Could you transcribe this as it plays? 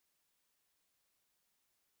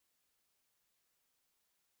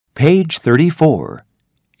Page 34.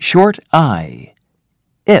 Short I.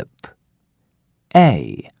 Ip.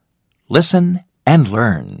 A. Listen and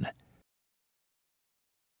learn.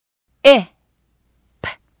 Ip.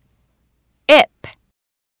 Ip.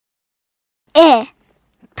 Ip.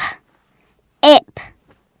 Ip.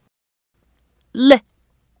 L.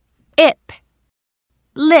 Ip.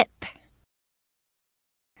 Lip.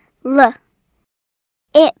 L.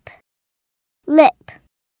 Ip. Lip.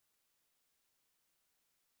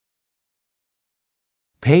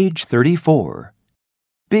 Page 34.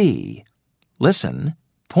 B. Listen,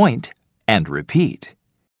 point, and repeat.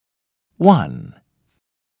 1.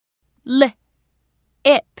 L.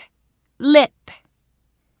 Ip. Lip.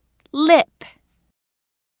 Lip.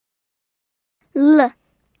 L.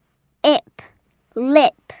 Ip.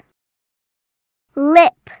 Lip.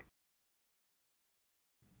 Lip.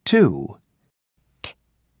 2. T.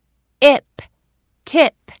 Ip.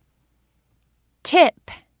 Tip.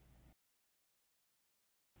 Tip.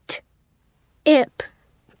 T. Ip.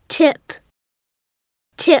 Tip.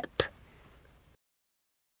 Tip.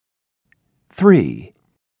 3.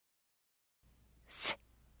 S.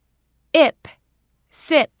 Ip.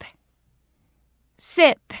 Sip.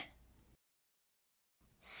 Sip.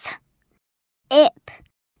 S. Ip.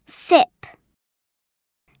 Sip.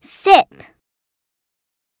 Sip.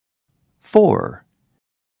 4.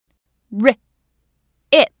 R.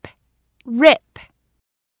 Ip. Rip.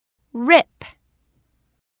 Rip.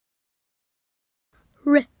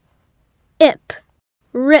 R. Ip.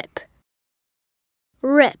 Rip.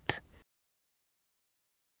 Rip.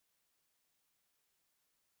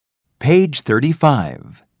 Page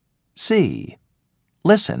 35. C.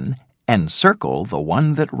 Listen and circle the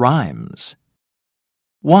one that rhymes.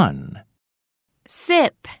 1.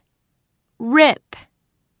 Sip. Rip.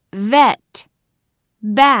 Vet.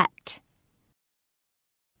 Bat.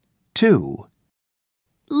 2.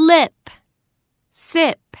 Lip.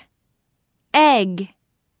 Sip. Egg.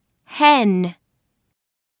 Hen.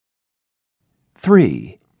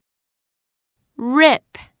 3.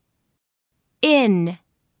 Rip. In.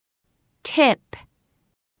 Tip.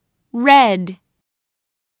 Red.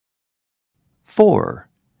 4.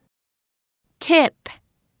 Tip.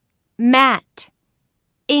 Mat.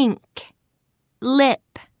 Ink.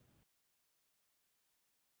 Lip.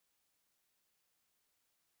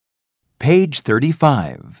 Page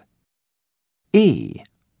 35. E.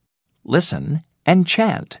 Listen and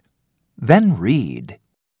chant. Then read.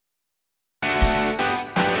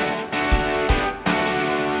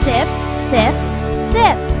 Sip. Sip.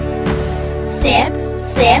 Sip. Sip.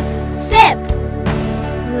 Sip. Sip.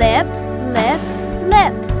 Lip. Lip.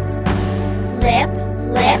 Lip. Lip.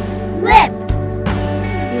 Lip. Lip.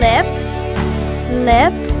 Lip.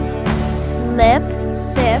 Lip. Lip.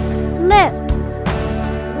 Sip. Lip.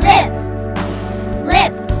 Lip.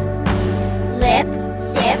 Lip. Lip.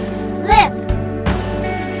 Sip. Lip.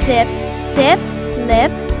 Sip. Sip.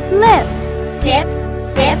 Lip. Lip. Sip.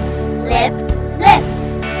 Sip. Lip. Lip.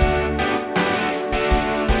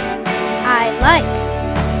 I like.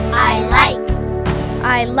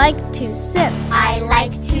 I like to sip. I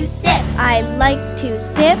like to sip. I like to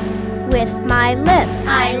sip with my lips.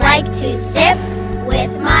 I like to sip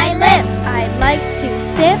with my lips. I like to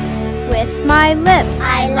sip with my lips.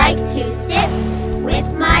 I like to sip with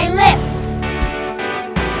my lips.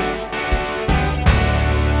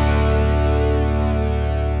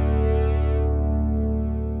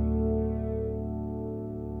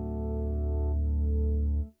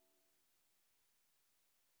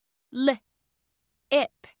 L.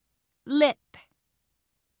 Ip. Lip.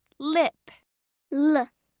 Lip. L.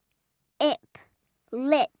 Ip.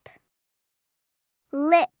 Lip.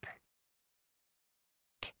 Lip.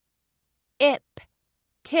 T. Ip.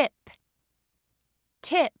 Tip.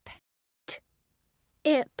 Tip. T.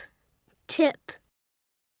 Ip. Tip.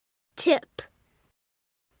 Tip.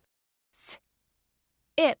 S.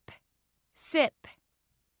 Ip. Sip.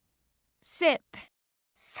 Sip.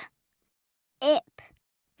 S. Ip.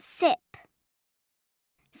 Sip.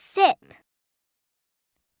 Sip.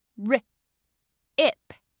 R.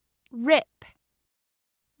 Ip. Rip.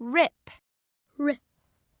 Rip. R.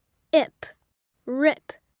 Ip.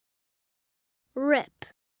 Rip. Rip.